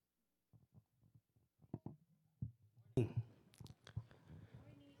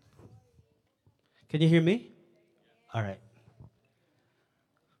Can you hear me? All right.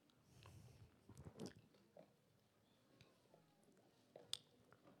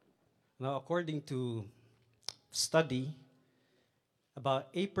 Now, according to study,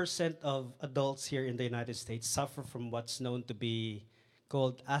 about 8% of adults here in the United States suffer from what's known to be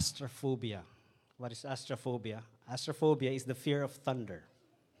called astrophobia. What is astrophobia? Astrophobia is the fear of thunder.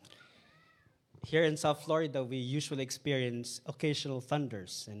 Here in South Florida, we usually experience occasional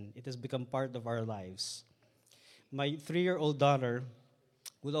thunders, and it has become part of our lives. My 3-year-old daughter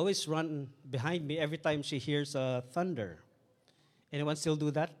would always run behind me every time she hears a thunder. Anyone still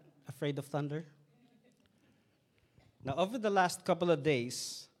do that? Afraid of thunder? Now, over the last couple of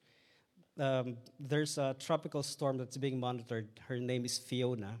days, there's a tropical storm that's being monitored. Her name is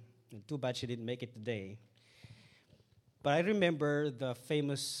Fiona. And too bad she didn't make it today. But I remember the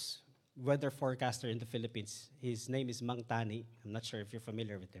famous weather forecaster in the Philippines. His name is Mang Tani. I'm not sure if you're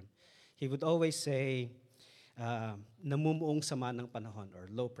familiar with him. He would always say, namumuong sama ng panahon, or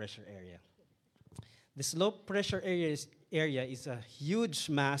low pressure area. This low pressure area is a huge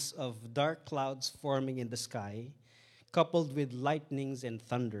mass of dark clouds forming in the sky, coupled with lightnings and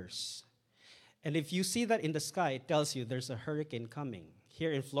thunders. And if you see that in the sky, it tells you there's a hurricane coming.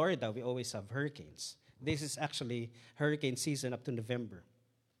 Here in Florida, we always have hurricanes. This is actually hurricane season up to November.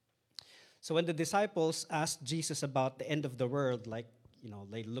 So when the disciples asked Jesus about the end of the world, like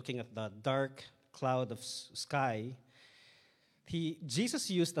looking at the dark cloud of sky, Jesus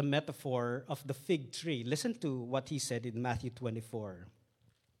used a metaphor of the fig tree. Listen to what he said in Matthew 24.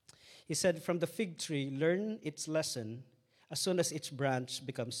 He said, "From the fig tree, learn its lesson. As soon as its branch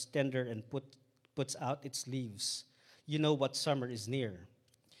becomes tender and puts out its leaves, you know what summer is near.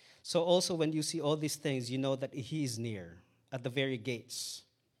 So also when you see all these things, you know that he is near, at the very gates.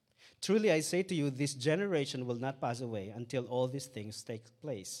 Truly I say to you, this generation will not pass away until all these things take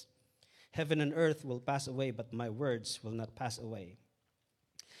place. Heaven and earth will pass away, but my words will not pass away."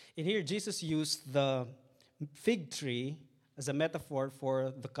 In here, Jesus used the fig tree as a metaphor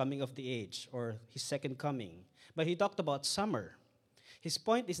for the coming of the age, or his second coming. But he talked about summer. His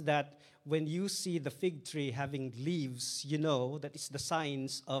point is that when you see the fig tree having leaves, you know that it's the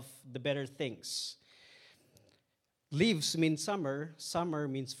signs of the better things. Leaves mean summer, summer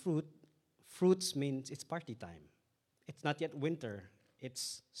means fruit, fruits means it's party time. It's not yet winter,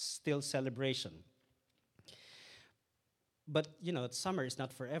 it's still celebration. But, summer is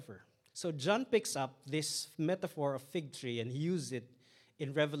not forever. So John picks up this metaphor of fig tree and he uses it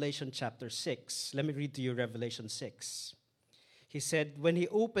in Revelation chapter 6. Let me read to you Revelation 6. He said, "When he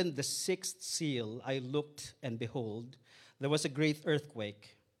opened the sixth seal, I looked, and behold, there was a great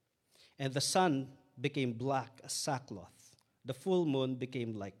earthquake, and the sun became black as sackcloth. The full moon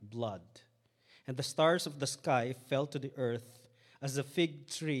became like blood, and the stars of the sky fell to the earth as the fig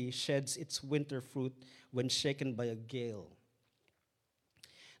tree sheds its winter fruit when shaken by a gale."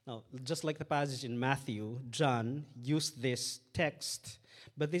 Now, just like the passage in Matthew, John used this text,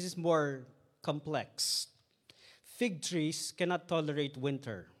 but this is more complex. Fig trees cannot tolerate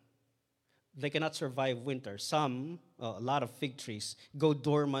winter. They cannot survive winter. A lot of fig trees, go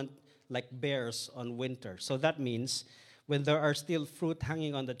dormant like bears on winter. So that means when there are still fruit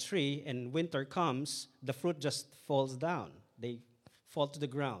hanging on the tree and winter comes, the fruit just falls down. They fall to the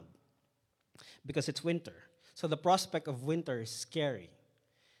ground because it's winter. So the prospect of winter is scary.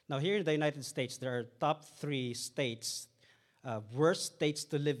 Now, here in the United States, there are top 3 states, worst states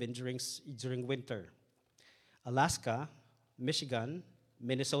to live in during winter: Alaska, Michigan,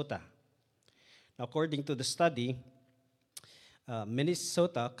 Minnesota. Now, according to the study,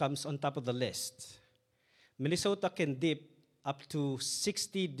 Minnesota comes on top of the list. Minnesota can dip up to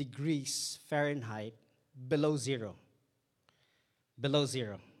 60 degrees Fahrenheit below zero. Below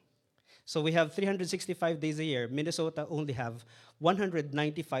zero. So we have 365 days a year. Minnesota only have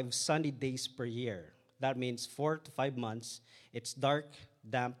 195 sunny days per year. That means 4 to 5 months, it's dark,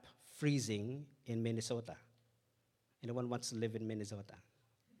 damp, freezing in Minnesota. Anyone wants to live in Minnesota?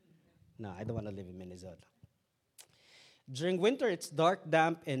 No, I don't want to live in Minnesota. During winter, it's dark,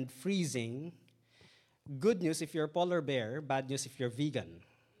 damp, and freezing. Good news if you're a polar bear, bad news if you're vegan.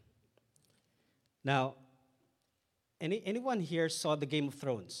 Now, anyone here saw the Game of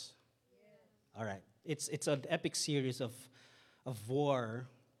Thrones? Yeah. All right. It's an epic series of war,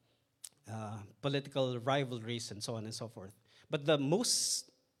 political rivalries, and so on and so forth. But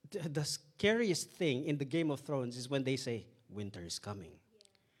the scariest thing in the Game of Thrones is when they say, winter is coming.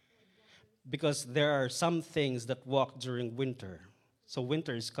 Because there are some things that walk during winter. So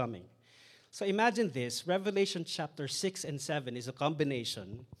winter is coming. So imagine this. Revelation chapter 6 and 7 is a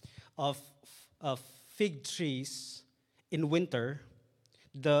combination of fig trees in winter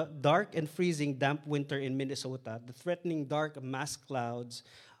The dark and freezing damp winter in Minnesota, the threatening dark mass clouds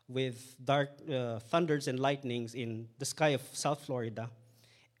with dark thunders and lightnings in the sky of South Florida,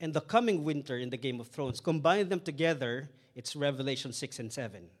 and the coming winter in the Game of Thrones. Combine them together, it's Revelation 6 and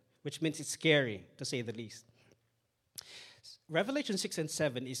 7, which means it's scary, to say the least. Revelation 6 and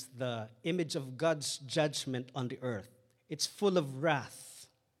 7 is the image of God's judgment on the earth. It's full of wrath.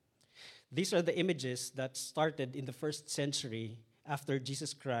 These are the images that started in the first century after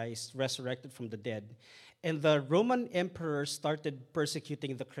Jesus Christ resurrected from the dead. And the Roman emperors started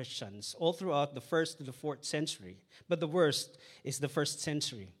persecuting the Christians all throughout the 1st to the 4th century. But the worst is the 1st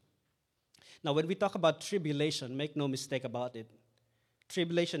century. Now, when we talk about tribulation, make no mistake about it.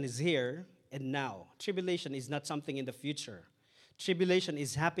 Tribulation is here and now. Tribulation is not something in the future. Tribulation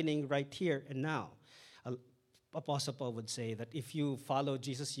is happening right here and now. Apostle Paul would say that if you follow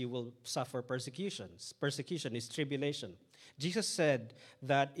Jesus, you will suffer persecutions. Persecution is tribulation. Jesus said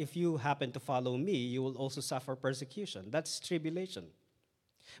that if you happen to follow me, you will also suffer persecution. That's tribulation.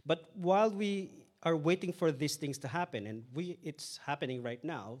 But while we are waiting for these things to happen, and it's happening right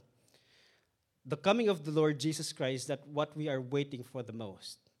now, the coming of the Lord Jesus Christ, that what we are waiting for the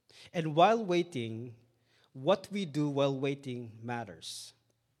most. And while waiting, what we do while waiting matters.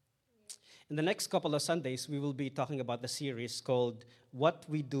 In the next couple of Sundays, we will be talking about the series called What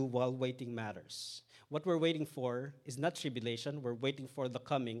We Do While Waiting Matters. What we're waiting for is not tribulation, we're waiting for the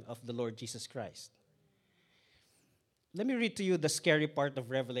coming of the Lord Jesus Christ. Let me read to you the scary part of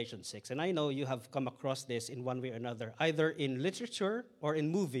Revelation 6. And I know you have come across this in one way or another, either in literature or in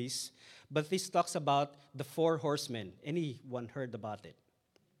movies, but this talks about the 4 horsemen. Anyone heard about it?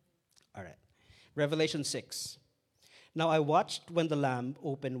 All right. Revelation 6. Now I watched when the Lamb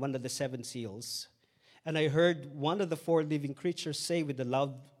opened one of the 7 seals, and I heard one of the 4 living creatures say with a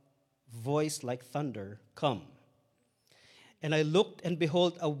loud voice like thunder, "Come." And I looked, and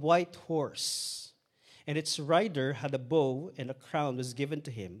behold, a white horse, and its rider had a bow, and a crown was given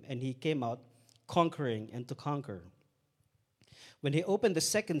to him, and he came out conquering and to conquer. When he opened the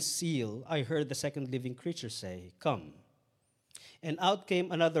 2nd seal, I heard the 2nd living creature say, "Come." And out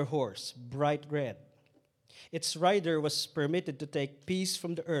came another horse, bright red. Its rider was permitted to take peace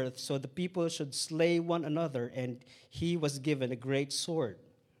from the earth, so the people should slay one another, and he was given a great sword.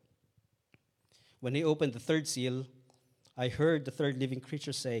 When he opened the 3rd seal, I heard the 3rd living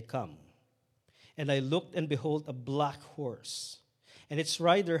creature say, "Come." And I looked, and behold, a black horse, and its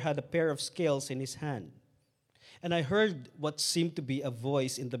rider had a pair of scales in his hand. And I heard what seemed to be a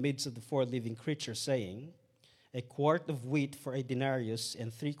voice in the midst of the 4 living creatures saying, "A quart of wheat for a denarius,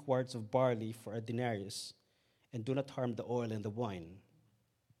 and 3 quarts of barley for a denarius, and do not harm the oil and the wine."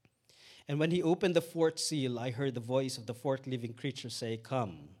 And when he opened the 4th seal, I heard the voice of the 4th living creature say,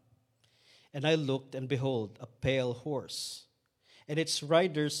 "Come." And I looked, and behold, a pale horse, and its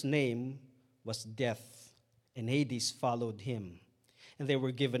rider's name was Death, and Hades followed him. And they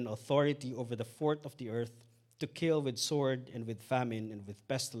were given authority over the 4th of the earth to kill with sword and with famine and with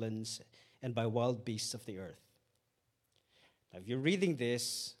pestilence and by wild beasts of the earth. Now, if you're reading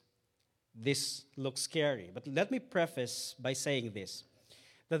this looks scary. But let me preface by saying this,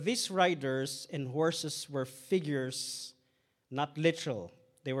 that these riders and horses were figures, not literal.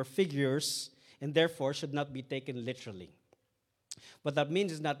 They were figures and therefore should not be taken literally. What that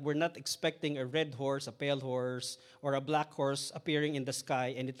means is that we're not expecting a red horse, a pale horse, or a black horse appearing in the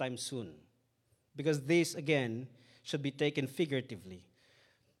sky anytime soon. Because these, again, should be taken figuratively.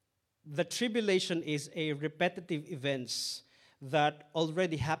 The tribulation is a repetitive events that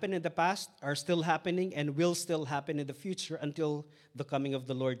already happened in the past, are still happening, and will still happen in the future until the coming of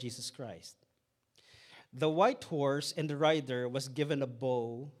the Lord Jesus Christ. The white horse and the rider was given a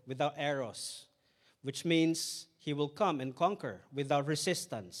bow without arrows, which means he will come and conquer without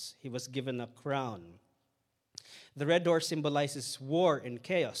resistance. He was given a crown. The red horse symbolizes war and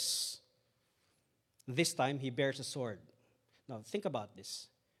chaos. This time, he bears a sword. Now, think about this.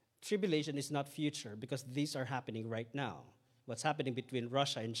 Tribulation is not future because these are happening right now. What's happening between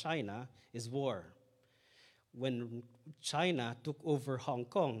Russia and China is war. When China took over Hong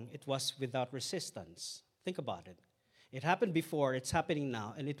Kong, it was without resistance. Think about it. It happened before, it's happening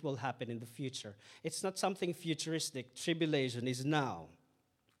now, and it will happen in the future. It's not something futuristic. Tribulation is now.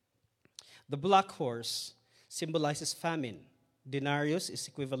 The black horse symbolizes famine. Denarius is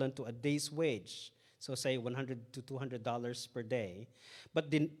equivalent to a day's wage, so say $100 to $200 per day.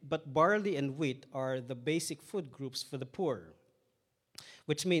 But barley and wheat are the basic food groups for the poor,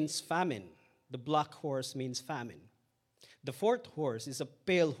 which means famine. The black horse means famine. The 4th horse is a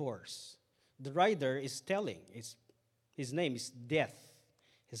pale horse. The rider is telling. His name is Death.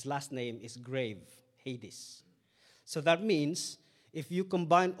 His last name is Grave, Hades. So that means If you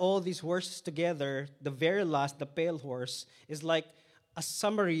combine all these horses together, the very last, the pale horse, is like a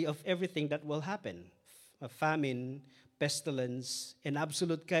summary of everything that will happen. A famine, pestilence, and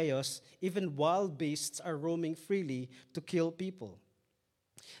absolute chaos. Even wild beasts are roaming freely to kill people.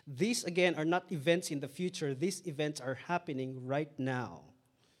 These, again, are not events in the future. These events are happening right now.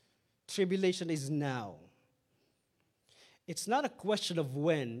 Tribulation is now. It's not a question of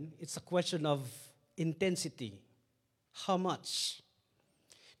when, it's a question of intensity. How much?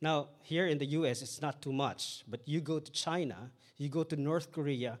 Now, here in the US, it's not too much, but you go to China, you go to North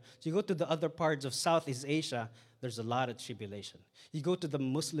Korea, you go to the other parts of Southeast Asia, there's a lot of tribulation. You go to the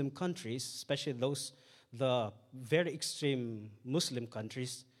Muslim countries, especially the very extreme Muslim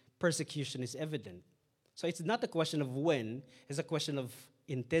countries, persecution is evident. So it's not a question of when, it's a question of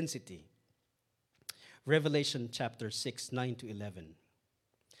intensity. Revelation chapter 6, 9 to 11.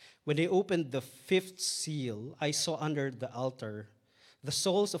 When they opened the fifth seal, I saw under the altar the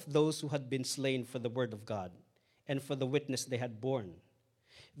souls of those who had been slain for the word of God and for the witness they had borne.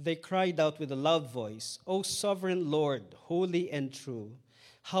 They cried out with a loud voice, O sovereign Lord, holy and true,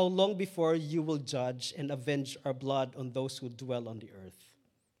 how long before you will judge and avenge our blood on those who dwell on the earth?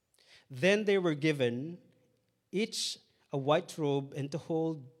 Then they were given each a white robe and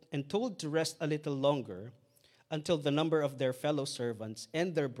told to rest a little longer until the number of their fellow servants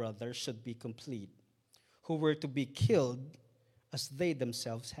and their brothers should be complete, who were to be killed as they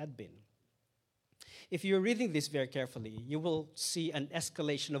themselves had been. If you're reading this very carefully, you will see an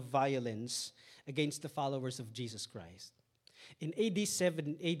escalation of violence against the followers of Jesus Christ. In AD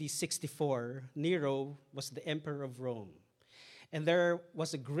 7, AD 64, Nero was the emperor of Rome. And there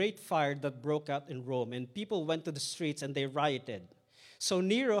was a great fire that broke out in Rome, and people went to the streets and they rioted. So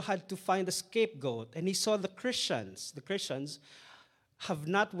Nero had to find a scapegoat, and he saw the Christians. The Christians have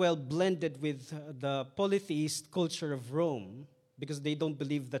not well blended with the polytheist culture of Rome because they don't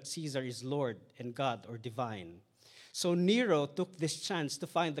believe that Caesar is Lord and God or divine. So Nero took this chance to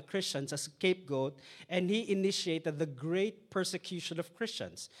find the Christians as a scapegoat, and he initiated the great persecution of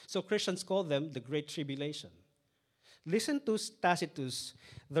Christians. So Christians call them the Great Tribulation. Listen to Tacitus,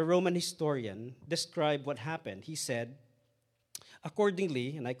 the Roman historian, describe what happened. He said,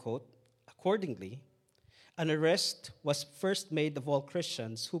 accordingly, and I quote, accordingly, an arrest was first made of all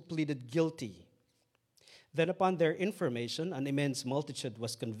Christians who pleaded guilty. Then upon their information, an immense multitude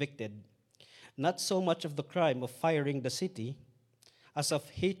was convicted, not so much of the crime of firing the city, as of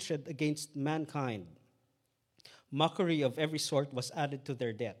hatred against mankind. Mockery of every sort was added to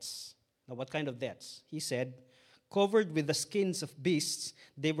their debts. Now, what kind of debts? He said, covered with the skins of beasts,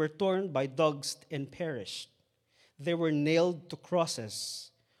 they were torn by dogs and perished. They were nailed to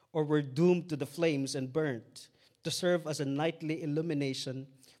crosses, or were doomed to the flames and burnt, to serve as a nightly illumination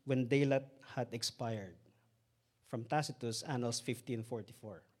when daylight had expired. From Tacitus, Annals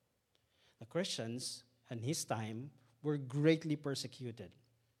 1544. The Christians in his time were greatly persecuted.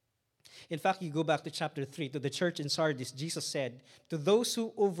 In fact, you go back to chapter 3, to the church in Sardis, Jesus said, to those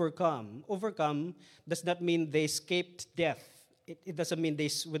who overcome does not mean they escaped death. It doesn't mean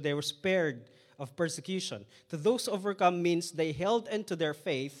they were spared of persecution. To those who overcome means they held into their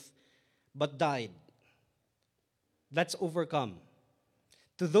faith but died. That's overcome.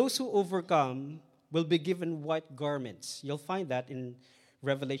 To those who overcome will be given white garments. You'll find that in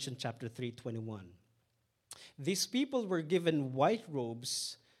Revelation chapter 3:21. These people were given white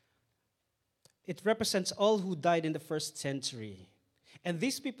robes. It represents all who died in the first century. And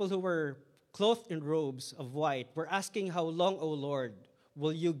these people who were clothed in robes of white were asking, how long, O Lord,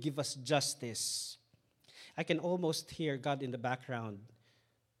 will you give us justice? I can almost hear God in the background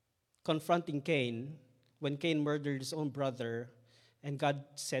confronting Cain when Cain murdered his own brother. And God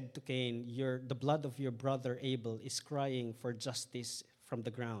said to Cain, the blood of your brother Abel is crying for justice from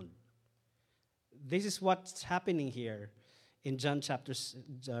the ground. This is what's happening here in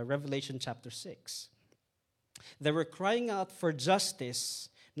Revelation chapter 6. They were crying out for justice,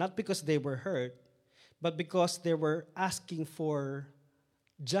 not because they were hurt, but because they were asking for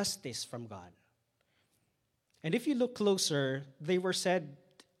justice from God. And if you look closer, they were said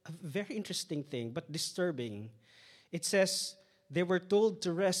a very interesting thing, but disturbing. It says, they were told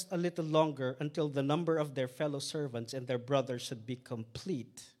to rest a little longer until the number of their fellow servants and their brothers should be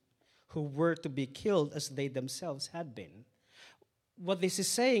complete, who were to be killed as they themselves had been. What this is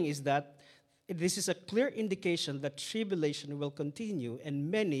saying is that this is a clear indication that tribulation will continue and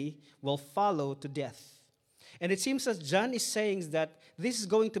many will follow to death. And it seems that John is saying that this is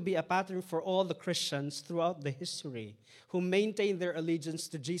going to be a pattern for all the Christians throughout the history who maintain their allegiance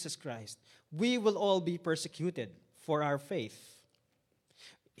to Jesus Christ. We will all be persecuted for our faith.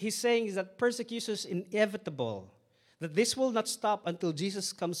 He's saying that persecution is inevitable. that this will not stop until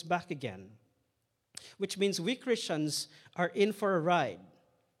Jesus comes back again, which means we Christians are in for a ride.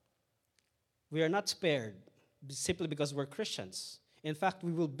 We are not spared simply because we're Christians. In fact,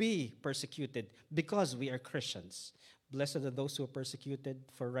 we will be persecuted because we are Christians. Blessed are those who are persecuted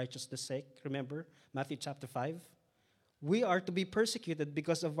for righteousness' sake. Remember Matthew chapter 5? We are to be persecuted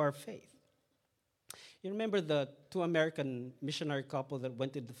because of our faith. You remember the two American missionary couple that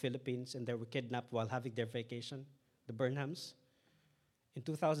went to the Philippines and they were kidnapped while having their vacation, the Burnhams? In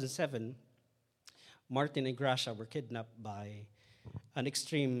 2007, Martin and Gracia were kidnapped by an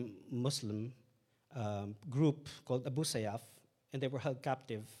extreme Muslim group called Abu Sayyaf, and they were held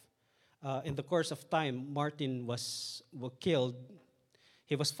captive. In the course of time, Martin was killed.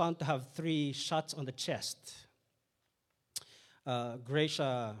 He was found to have 3 shots on the chest.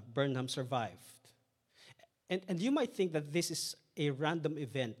 Gracia Burnham survived. And you might think that this is a random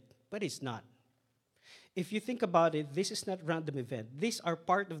event, but it's not. If you think about it, this is not a random event. These are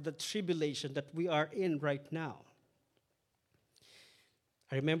part of the tribulation that we are in right now.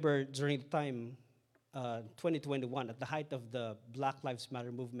 I remember during the time, 2021, at the height of the Black Lives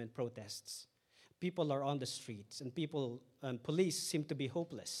Matter movement protests, people are on the streets and police seem to be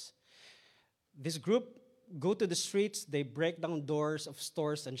hopeless. This group go to the streets, they break down doors of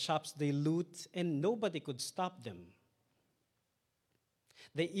stores and shops, they loot, and nobody could stop them.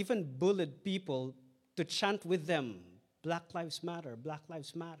 They even bullied people to chant with them, Black Lives Matter, Black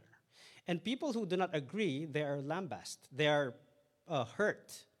Lives Matter. And people who do not agree, they are lambasted, they are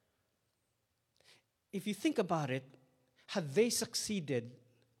hurt. If you think about it, had they succeeded,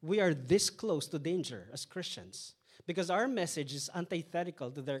 we are this close to danger as Christians because our message is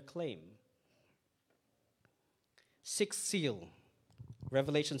antithetical to their claim. 6th seal,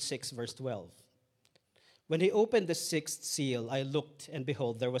 Revelation 6, verse 12. When he opened the 6th seal, I looked, and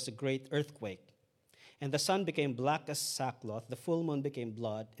behold, there was a great earthquake. And the sun became black as sackcloth, the full moon became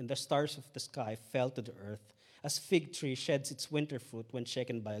blood, and the stars of the sky fell to the earth, as fig tree sheds its winter fruit when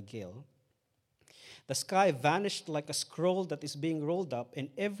shaken by a gale. The sky vanished like a scroll that is being rolled up, and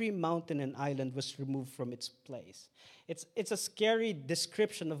every mountain and island was removed from its place. It's a scary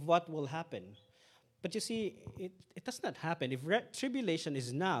description of what will happen. But you see, it does not happen. If tribulation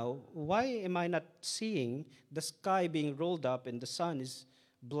is now, why am I not seeing the sky being rolled up and the sun is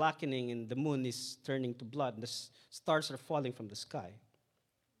blackening and the moon is turning to blood and the stars are falling from the sky?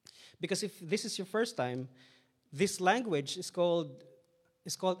 Because if this is your first time, this language is called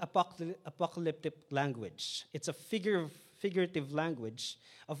apocalyptic language. It's a figurative language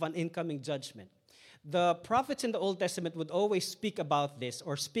of an incoming judgment. The prophets in the Old Testament would always speak about this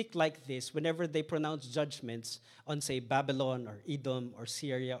or speak like this whenever they pronounce judgments on, say, Babylon or Edom or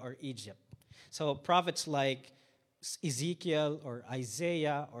Syria or Egypt. So prophets like Ezekiel or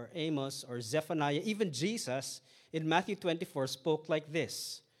Isaiah or Amos or Zephaniah, even Jesus in Matthew 24 spoke like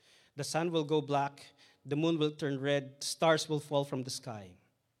this. The sun will go black, the moon will turn red, stars will fall from the sky.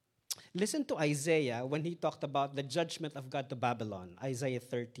 Listen to Isaiah when he talked about the judgment of God to Babylon, Isaiah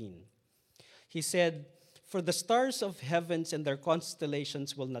 13. He said, "For the stars of heavens and their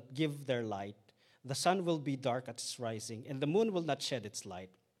constellations will not give their light. The sun will be dark at its rising, and the moon will not shed its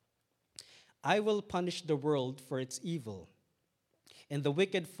light. I will punish the world for its evil, and the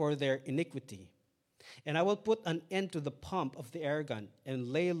wicked for their iniquity. And I will put an end to the pomp of the arrogant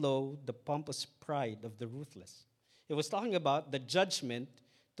and lay low the pompous pride of the ruthless." He was talking about the judgment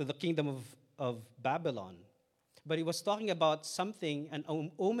to the kingdom of Babylon. But he was talking about something, an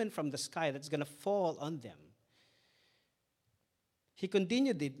omen from the sky that's going to fall on them. He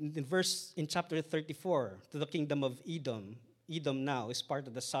continued it in chapter 34 to the kingdom of Edom. Edom now is part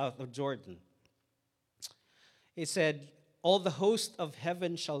of the south of Jordan. He said, "All the host of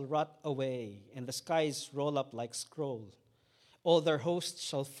heaven shall rot away, and the skies roll up like scroll. All their hosts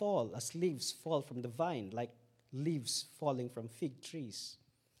shall fall as leaves fall from the vine, like leaves falling from fig trees.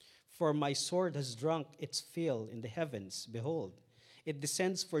 For my sword has drunk its fill in the heavens. Behold, it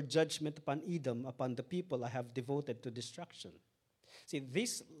descends for judgment upon Edom, upon the people I have devoted to destruction." See,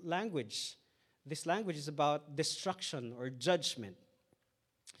 this language is about destruction or judgment.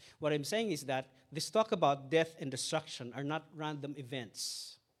 What I'm saying is that this talk about death and destruction are not random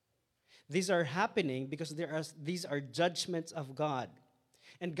events. These are happening because these are judgments of God.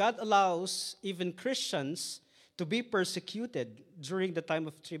 And God allows even Christians to be persecuted during the time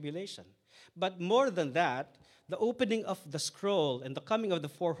of tribulation. But more than that, the opening of the scroll and the coming of the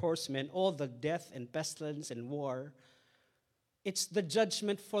 4 horsemen, all the death and pestilence and war, it's the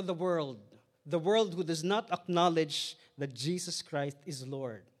judgment for the world who does not acknowledge that Jesus Christ is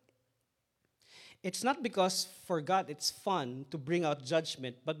Lord. It's not because for God it's fun to bring out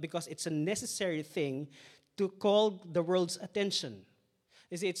judgment, but because it's a necessary thing to call the world's attention.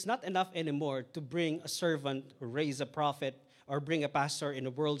 You see, it's not enough anymore to bring a servant or raise a prophet or bring a pastor in a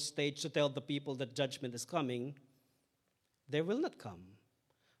world stage to tell the people that judgment is coming. They will not come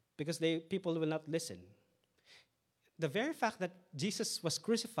because people will not listen. The very fact that Jesus was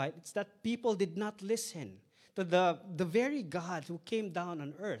crucified, it's that people did not listen to the very God who came down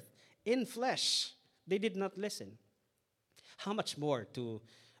on earth in flesh. They did not listen. How much more to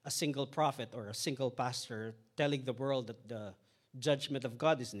a single prophet or a single pastor telling the world that the judgment of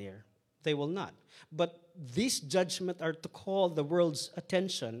God is near? They will not. But these judgments are to call the world's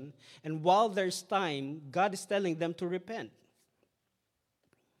attention, and while there's time, God is telling them to repent.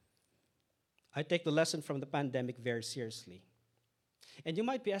 I take the lesson from the pandemic very seriously. And you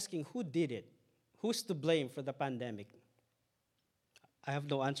might be asking, who did it? Who's to blame for the pandemic? I have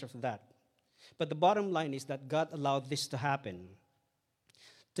no answer for that. But the bottom line is that God allowed this to happen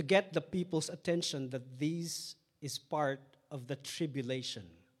to get the people's attention that this is part of the tribulation.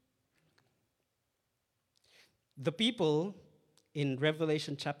 The people in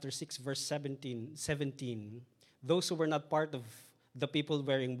Revelation chapter 6, verse 17, those who were not part of the people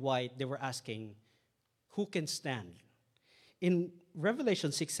wearing white, they were asking, who can stand? In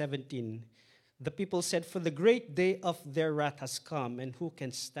Revelation 6:17, the people said, for the great day of their wrath has come, and who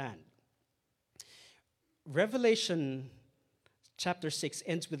can stand? Revelation chapter 6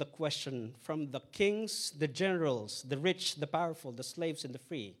 ends with a question from the kings, the generals, the rich, the powerful, the slaves, and the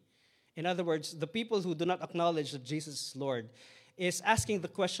free. In other words, the people who do not acknowledge that Jesus is Lord is asking the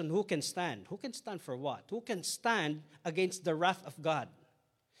question, who can stand? Who can stand for what? Who can stand against the wrath of God?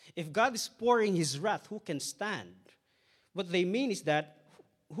 If God is pouring his wrath, who can stand? What they mean is that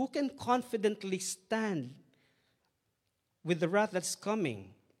who can confidently stand with the wrath that's coming?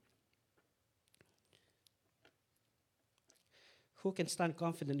 Who can stand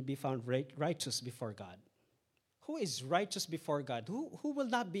confident and be found righteous before God? Who is righteous before God? Who will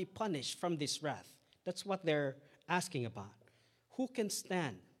not be punished from this wrath? That's what they're asking about. Who can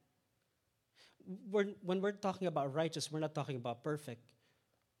stand? When we're talking about righteous, we're not talking about perfect,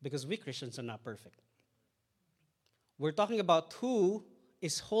 because we Christians are not perfect. We're talking about who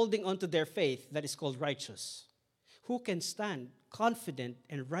is holding on to their faith that is called righteous. Who can stand confident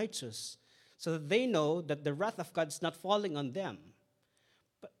and righteous so that they know that the wrath of God is not falling on them.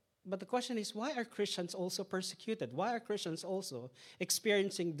 But the question is, why are Christians also persecuted? Why are Christians also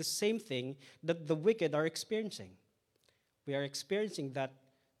experiencing the same thing that the wicked are experiencing? We are experiencing that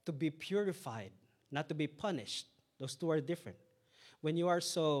to be purified, not to be punished. Those two are different. When you are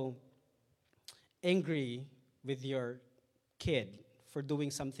so angry with your kid for doing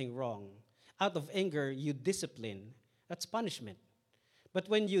something wrong, out of anger, you discipline. That's punishment. But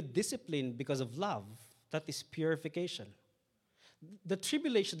when you discipline because of love, that is purification. The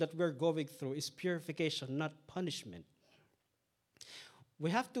tribulation that we're going through is purification, not punishment. We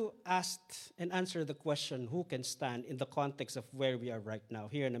have to ask and answer the question, who can stand, in the context of where we are right now,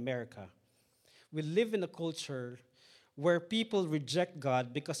 here in America. We live in a culture where people reject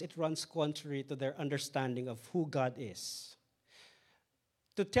God because it runs contrary to their understanding of who God is.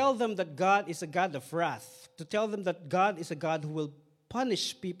 To tell them that God is a God of wrath, to tell them that God is a God who will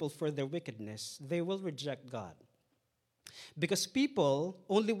punish people for their wickedness, they will reject God. Because people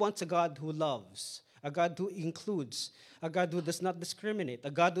only want a God who loves, a God who includes, a God who does not discriminate,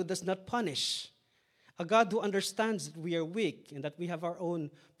 a God who does not punish, a God who understands that we are weak and that we have our own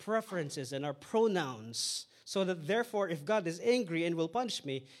preferences and our pronouns, so that therefore if God is angry and will punish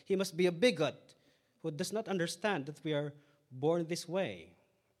me, he must be a bigot who does not understand that we are born this way.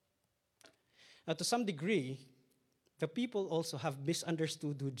 Now, to some degree, the people also have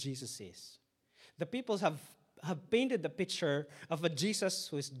misunderstood who Jesus is. The people have painted the picture of a Jesus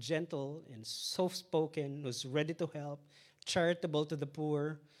who is gentle and soft-spoken, who's ready to help, charitable to the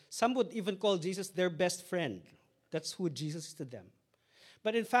poor. Some would even call Jesus their best friend. That's who Jesus is to them.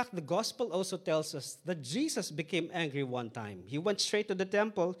 But in fact, the gospel also tells us that Jesus became angry one time. He went straight to the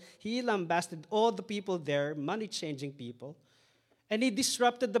temple. He lambasted all the people there, money-changing people, and he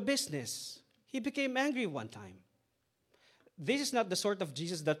disrupted the business. He became angry one time. This is not the sort of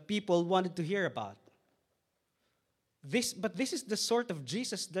Jesus that people wanted to hear about. But this is the sort of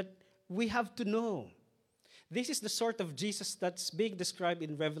Jesus that we have to know. This is the sort of Jesus that's being described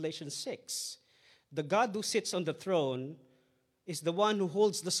in Revelation 6. The God who sits on the throne is the one who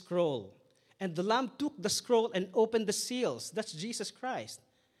holds the scroll. And the Lamb took the scroll and opened the seals. That's Jesus Christ.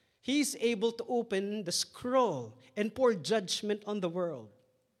 He is able to open the scroll and pour judgment on the world.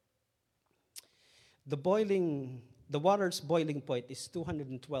 The water's boiling point is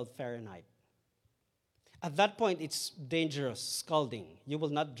 212 Fahrenheit. At that point, it's dangerous, scalding. You will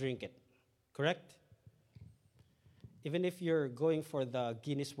not drink it, correct? Even if you're going for the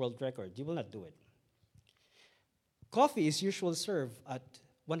Guinness World Record, you will not do it. Coffee is usually served at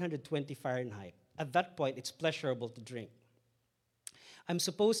 120 Fahrenheit. At that point, it's pleasurable to drink. I'm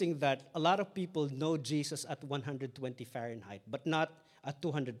supposing that a lot of people know Jesus at 120 Fahrenheit, but not at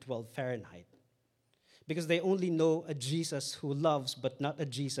 212 Fahrenheit. Because they only know a Jesus who loves, but not a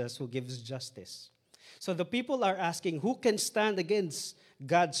Jesus who gives justice. So the people are asking, who can stand against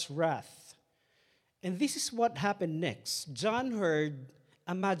God's wrath? And this is what happened next. John heard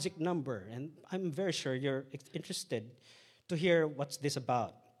a magic number, and I'm very sure you're interested to hear what's this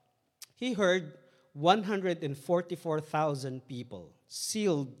about. He heard 144,000 people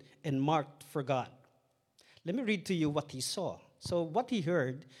sealed and marked for God. Let me read to you what he saw. So what he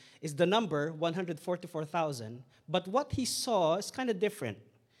heard is the number 144,000, but what he saw is kind of different.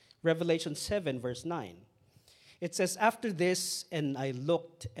 Revelation 7, verse 9. It says, "After this, and I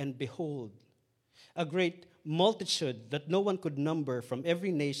looked, and behold, a great multitude that no one could number from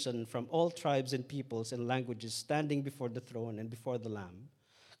every nation, from all tribes and peoples and languages, standing before the throne and before the Lamb,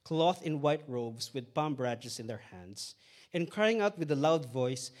 clothed in white robes with palm branches in their hands, and crying out with a loud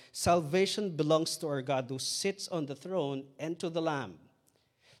voice, 'Salvation belongs to our God who sits on the throne and to the Lamb.'"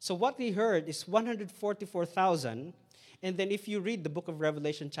 So what we heard is 144,000, and then if you read the book of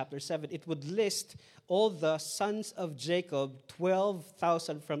Revelation chapter 7, it would list all the sons of Jacob,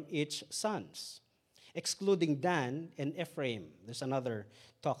 12,000 from each sons, excluding Dan and Ephraim. There's another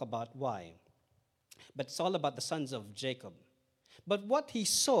talk about why. But it's all about the sons of Jacob. But what he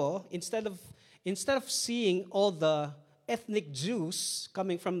saw, instead of seeing all the ethnic Jews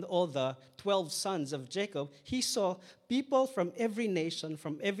coming from all the 12 sons of Jacob, he saw people from every nation,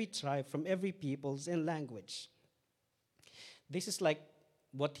 from every tribe, from every peoples and language. This is like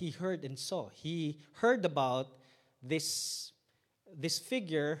what he heard and saw. He heard about this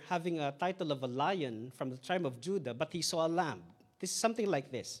figure having a title of a lion from the tribe of Judah, but he saw a lamb. This is something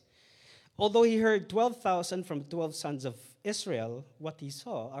like this. Although he heard 12,000 from 12 sons of Israel, what he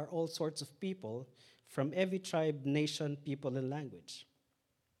saw are all sorts of people from every tribe, nation, people, and language.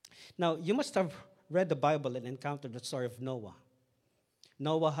 Now, you must have read the Bible and encountered the story of Noah.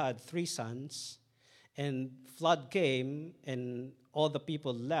 Noah had 3 sons, and flood came, and all the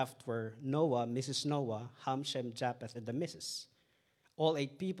people left were Noah, Mrs. Noah, Ham, Shem, Japheth, and the missus. All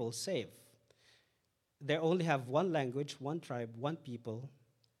 8 people saved. They only have one language, one tribe, one people,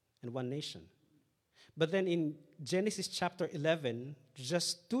 and one nation. But then in Genesis chapter 11,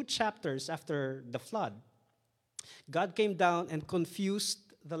 just 2 chapters after the flood, God came down and confused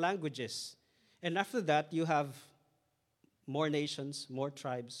the languages. And after that, you have more nations, more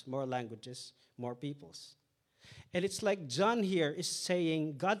tribes, more languages, more peoples. And it's like John here is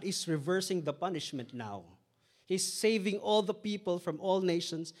saying God is reversing the punishment now. He's saving all the people from all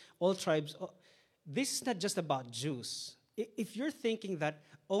nations, all tribes. This is not just about Jews. If you're thinking that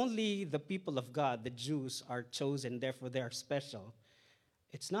only the people of God, the Jews, are chosen, therefore they are special,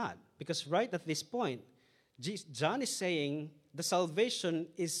 it's not. Because right at this point, John is saying the salvation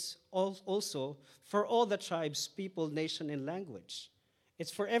is also for all the tribes, people, nation, and language.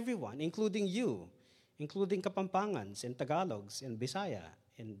 It's for everyone, including you, including Kapampangans and Tagalogs and Bisaya,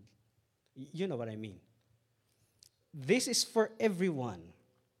 and you know what I mean. This is for everyone.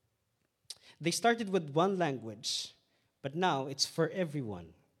 They started with one language, but now it's for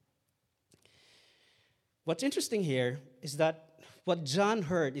everyone. What's interesting here is that what John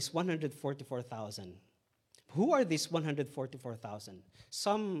heard is 144,000. Who are these 144,000?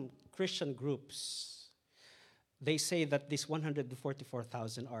 Some Christian groups, they say that these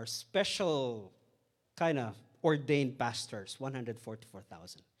 144,000 are special kind of ordained pastors,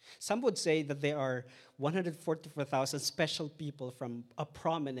 144,000. Some would say that they are 144,000 special people from a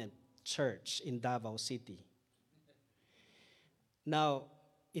prominent church in Davao City. Now,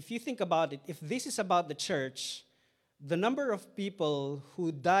 if you think about it, if this is about the church, the number of people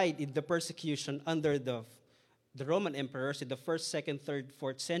who died in the persecution under the Roman emperors in the 1st, 2nd, 3rd,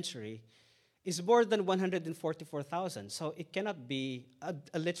 4th century is more than 144,000. So it cannot be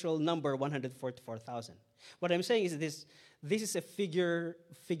a literal number, 144,000. What I'm saying is this is a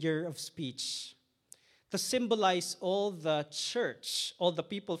figure of speech to symbolize all the church, all the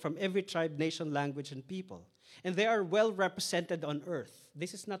people from every tribe, nation, language, and people. And they are well represented on earth.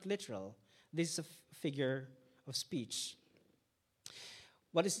 This is not literal. This is a figure of speech.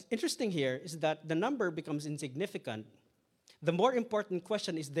 What is interesting here is that the number becomes insignificant. The more important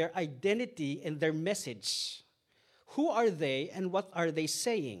question is their identity and their message. Who are they and what are they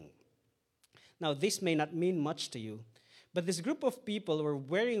saying? Now, this may not mean much to you, but this group of people were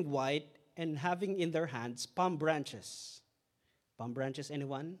wearing white and having in their hands palm branches. Palm branches,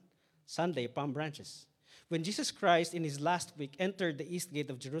 anyone? Sunday, palm branches. When Jesus Christ, in his last week, entered the east gate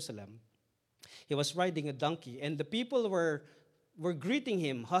of Jerusalem, he was riding a donkey, and the people were greeting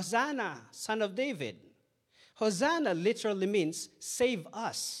him, Hosanna, son of David. Hosanna literally means save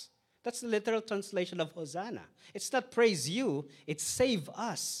us. That's the literal translation of Hosanna. It's not praise you, it's save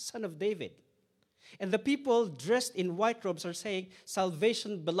us, son of David. And the people dressed in white robes are saying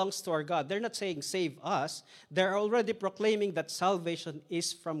salvation belongs to our God. They're not saying save us. They're already proclaiming that salvation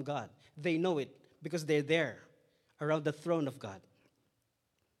is from God. They know it because they're there around the throne of God.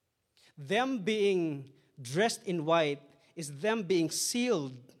 Them being dressed in white is them being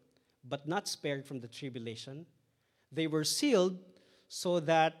sealed but not spared from the tribulation. They were sealed so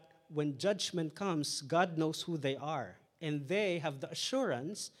that when judgment comes, God knows who they are. And they have the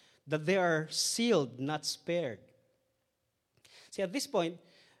assurance that they are sealed, not spared. See, at this point,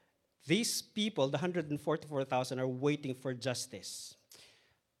 these people, the 144,000, are waiting for justice.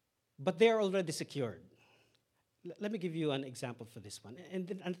 But they are already secured. Let me give you an example for this one. And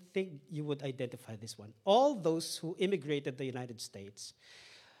then I think you would identify this one. All those who immigrated to the United States,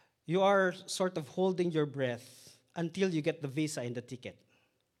 you are sort of holding your breath until you get the visa and the ticket,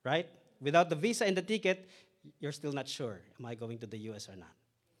 right? Without the visa and the ticket, you're still not sure, am I going to the US or not?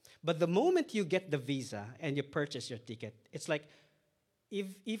 But the moment you get the visa and you purchase your ticket, it's like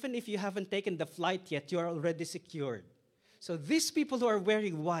even if you haven't taken the flight yet, you are already secured. So these people who are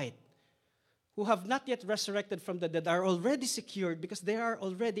wearing white, who have not yet resurrected from the dead, are already secured because they are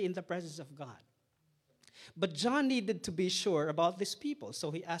already in the presence of God. But John needed to be sure about these people,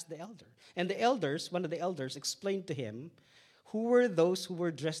 so he asked the elder. And the elders, one of the elders, explained to him who were those who were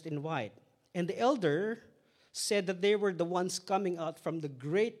dressed in white. And the elder said that they were the ones coming out from the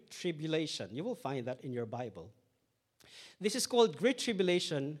great tribulation. You will find that in your Bible. This is called Great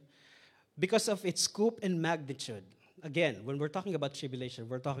Tribulation because of its scope and magnitude. Again, when we're talking about tribulation,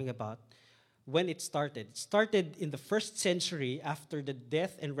 we're talking about when it started. It started in the first century after the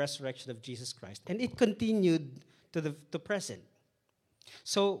death and resurrection of Jesus Christ, and it continued to the present.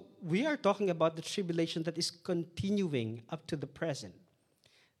 So we are talking about the tribulation that is continuing up to the present,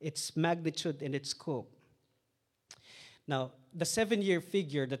 its magnitude and its scope. Now, the 7-year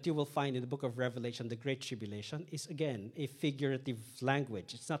figure that you will find in the book of Revelation, the Great Tribulation, is again a figurative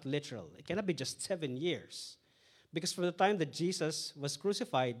language. It's not literal. It cannot be just 7 years. Because from the time that Jesus was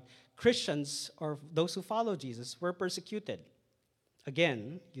crucified, Christians, or those who follow Jesus, were persecuted.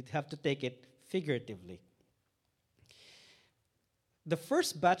 Again, you'd have to take it figuratively. The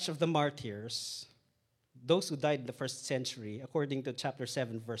first batch of the martyrs, those who died in the first century, according to chapter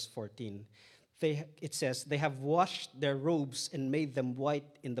 7, verse 14, it says, they have washed their robes and made them white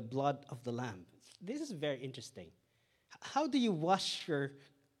in the blood of the Lamb. This is very interesting. How do you wash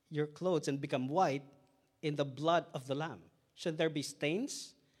your clothes and become white in the blood of the Lamb? Should there be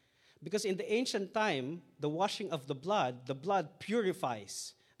stains? Because in the ancient time, the washing of the blood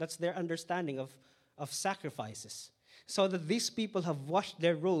purifies. That's their understanding of sacrifices. So that these people have washed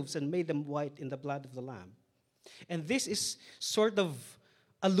their robes and made them white in the blood of the Lamb. And this is sort of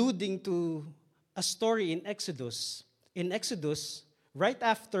alluding to a story in Exodus. In Exodus, right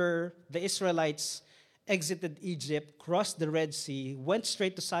after the Israelites exited Egypt, crossed the Red Sea, went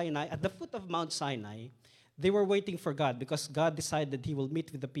straight to Sinai, at the foot of Mount Sinai, they were waiting for God because God decided he will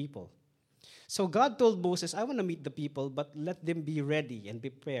meet with the people. So God told Moses, I want to meet the people, but let them be ready and be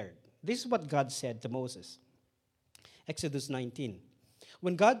prepared. This is what God said to Moses. Exodus 19.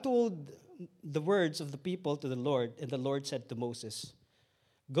 When God told the words of the people to the Lord, and the Lord said to Moses,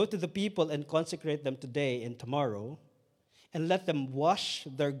 go to the people and consecrate them today and tomorrow, and let them wash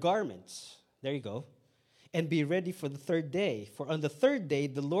their garments. There you go. And be ready for the third day. For on the third day,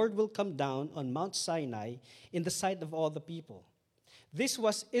 the Lord will come down on Mount Sinai in the sight of all the people. This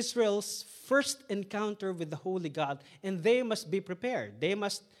was Israel's first encounter with the Holy God, and they must be prepared. They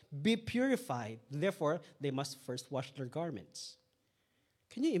must be purified. Therefore, they must first wash their garments.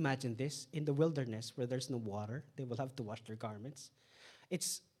 Can you imagine this? In the wilderness where there's no water, they will have to wash their garments.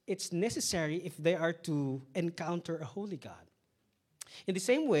 It's necessary if they are to encounter a holy God. In the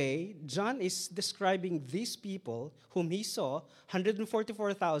same way, John is describing these people whom he saw,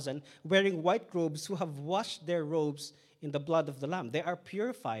 144,000, wearing white robes who have washed their robes in the blood of the Lamb. They are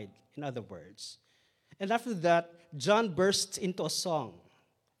purified, in other words. And after that, John bursts into a song.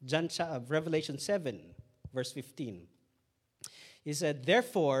 Revelation 7, verse 15. He said,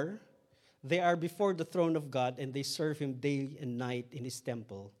 therefore, they are before the throne of God, and they serve him day and night in his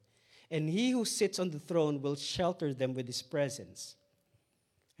temple. And he who sits on the throne will shelter them with his presence.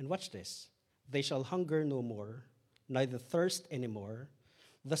 And watch this. They shall hunger no more, neither thirst any more.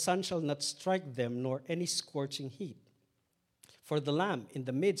 The sun shall not strike them, nor any scorching heat. For the Lamb in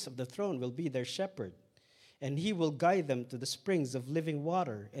the midst of the throne will be their shepherd, and he will guide them to the springs of living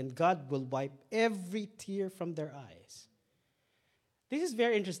water, and God will wipe every tear from their eyes. This is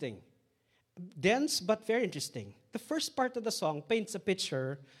very interesting. Dense, but very interesting. The first part of the song paints a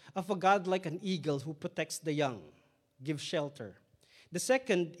picture of a God like an eagle who protects the young, gives shelter. The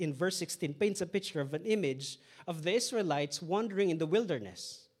second, in verse 16, paints a picture of an image of the Israelites wandering in the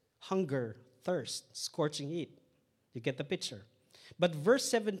wilderness. Hunger, thirst, scorching heat. You get the picture. But verse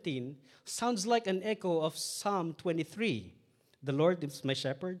 17 sounds like an echo of Psalm 23. The Lord is my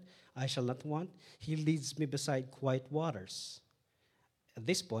shepherd, I shall not want. He leads me beside quiet waters. At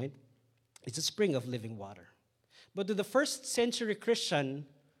this point, it's a spring of living water. But to the first century Christian,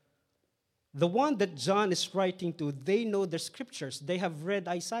 the one that John is writing to, they know the scriptures. They have read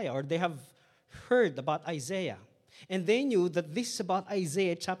Isaiah, or they have heard about Isaiah. And they knew that this is about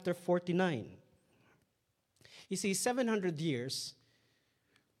Isaiah chapter 49. You see, 700 years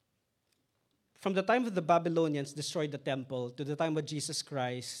from the time of the Babylonians destroyed the temple to the time of Jesus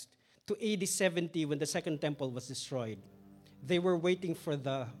Christ to AD 70 when the second temple was destroyed, they were waiting for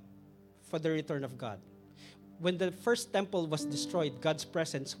the return of God. When the first temple was destroyed, God's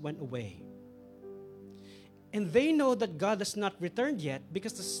presence went away. And they know that God has not returned yet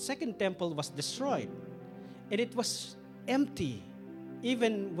because the second temple was destroyed. And it was empty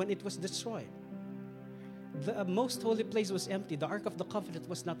even when it was destroyed. The most holy place was empty. The Ark of the Covenant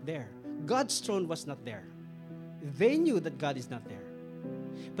was not there. God's throne was not there. They knew that God is not there.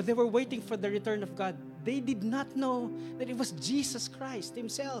 But they were waiting for the return of God. They did not know that it was Jesus Christ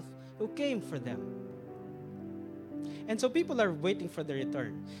himself who came for them. And so people are waiting for the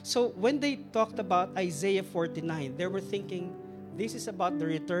return. So when they talked about Isaiah 49, they were thinking, this is about the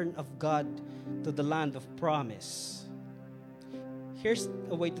return of God to the land of promise. Here's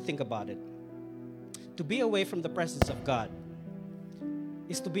a way to think about it. To be away from the presence of God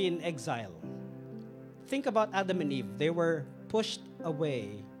is to be in exile. Think about Adam and Eve. They were pushed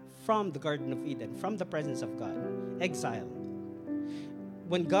away from the Garden of Eden, from the presence of God. Exile.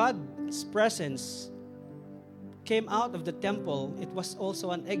 When God's presence came out of the temple, it was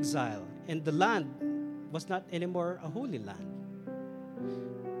also an exile, and the land was not anymore a holy land.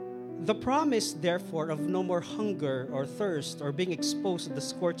 The promise, therefore, of no more hunger or thirst or being exposed to the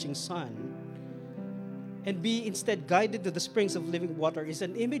scorching sun and be instead guided to the springs of living water is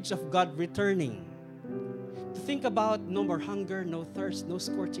an image of God returning. To think about no more hunger, no thirst, no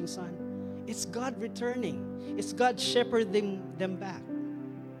scorching sun, it's God returning. It's God shepherding them back.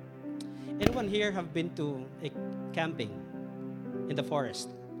 Anyone here have been to a camping in the forest?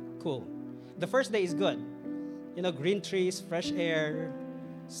 Cool. The first day is good. You know, green trees, fresh air,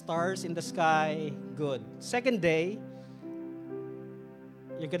 stars in the sky, good. Second day,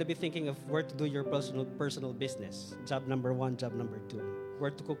 you're going to be thinking of where to do your personal business. Job number 1, job number 2. Where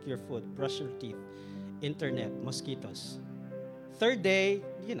to cook your food, brush your teeth, internet, mosquitoes. Third day,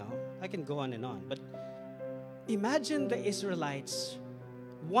 you know, I can go on and on. But imagine the Israelites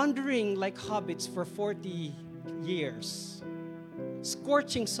wandering like hobbits for 40 years.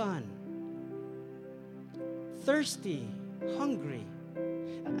 Scorching sun. Thirsty, hungry.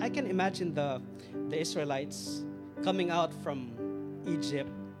 I can imagine the Israelites coming out from Egypt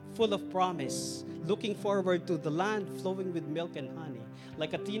full of promise, looking forward to the land flowing with milk and honey.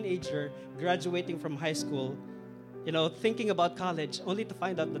 Like a teenager graduating from high school, you know, thinking about college, only to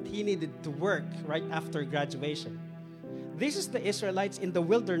find out that he needed to work right after graduation. This is the Israelites in the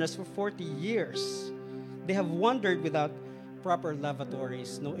wilderness for 40 years. They have wandered without proper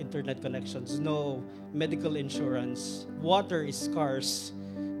lavatories, no internet connections, no medical insurance. Water is scarce.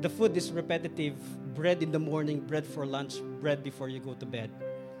 The food is repetitive. Bread in the morning, bread for lunch, bread before you go to bed.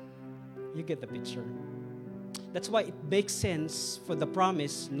 You get the picture. That's why it makes sense for the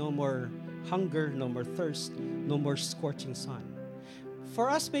promise, no more hunger, no more thirst, no more scorching sun. For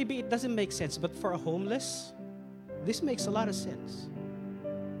us, maybe it doesn't make sense, but for a homeless, this makes a lot of sense.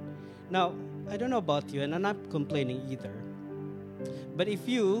 Now, I don't know about you, and I'm not complaining either, but if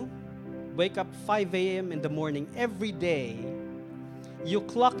you wake up 5 a.m. in the morning every day, you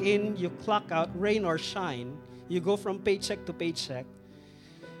clock in, you clock out, rain or shine, you go from paycheck to paycheck,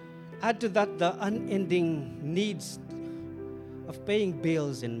 add to that the unending needs of paying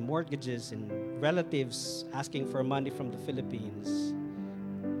bills and mortgages and relatives asking for money from the Philippines,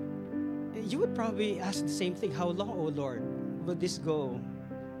 you would probably ask the same thing. How long, oh Lord, will this go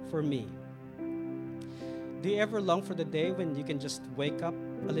for me? Do you ever long for the day when you can just wake up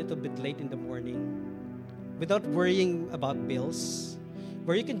a little bit late in the morning without worrying about bills?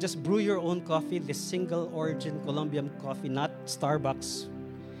 Where you can just brew your own coffee, this single origin Colombian coffee, not Starbucks,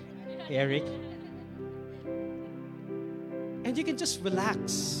 Eric. And you can just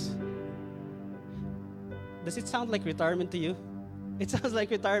relax. Does it sound like retirement to you? It sounds like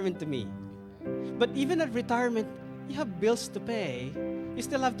retirement to me. But even at retirement, you have bills to pay. You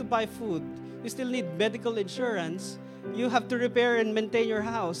still have to buy food. You still need medical insurance. You have to repair and maintain your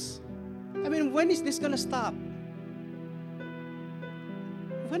house. I mean, when is this going to stop?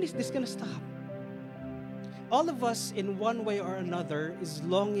 When is this going to stop? All of us, in one way or another, is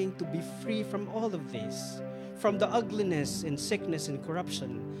longing to be free from all of this, from the ugliness and sickness and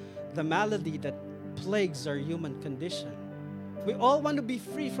corruption, the malady that plagues our human condition. We all want to be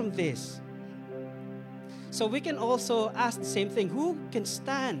free from this. So we can also ask the same thing. Who can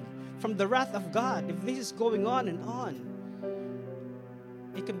stand from the wrath of God if this is going on and on?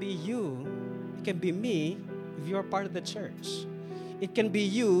 It can be you. It can be me if you are part of the church. It can be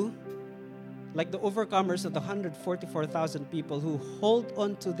you, like the overcomers of the 144,000 people who hold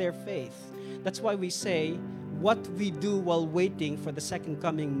on to their faith. That's why we say what we do while waiting for the second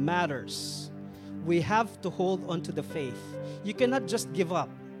coming matters. We have to hold on to the faith. You cannot just give up.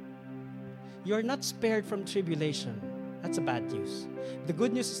 You're not spared from tribulation. That's a bad news. The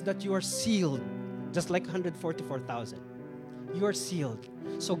good news is that you are sealed, just like 144,000. You are sealed.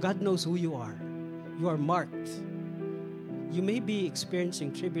 So God knows who you are. You are marked. You may be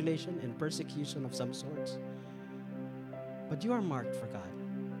experiencing tribulation and persecution of some sorts, but you are marked for God.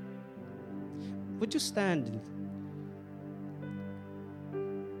 Would you stand?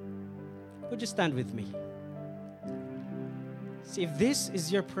 Would you stand with me? See, if this is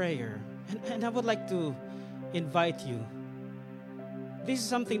your prayer, and I would like to invite you, this is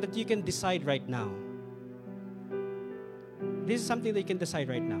something that you can decide right now. This is something that you can decide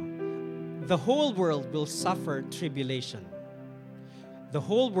right now. The whole world will suffer tribulation. The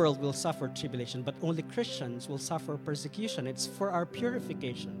whole world will suffer tribulation, but only Christians will suffer persecution. It's for our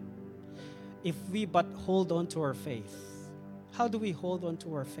purification. If we but hold on to our faith. How do we hold on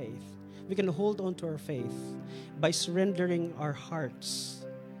to our faith? We can hold on to our faith by surrendering our hearts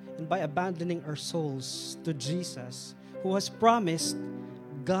and by abandoning our souls to Jesus, who has promised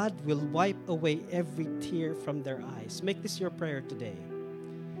God will wipe away every tear from their eyes. Make this your prayer today.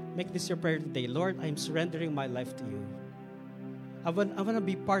 Make this your prayer today. Lord, I'm surrendering my life to you. I want to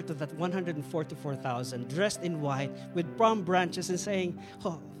be part of that 144,000 dressed in white with palm branches and saying,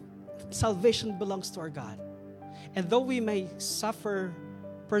 oh, salvation belongs to our God. And though we may suffer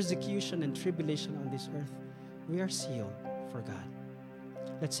persecution and tribulation on this earth, we are sealed for God.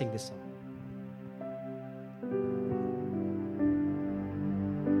 Let's sing this song.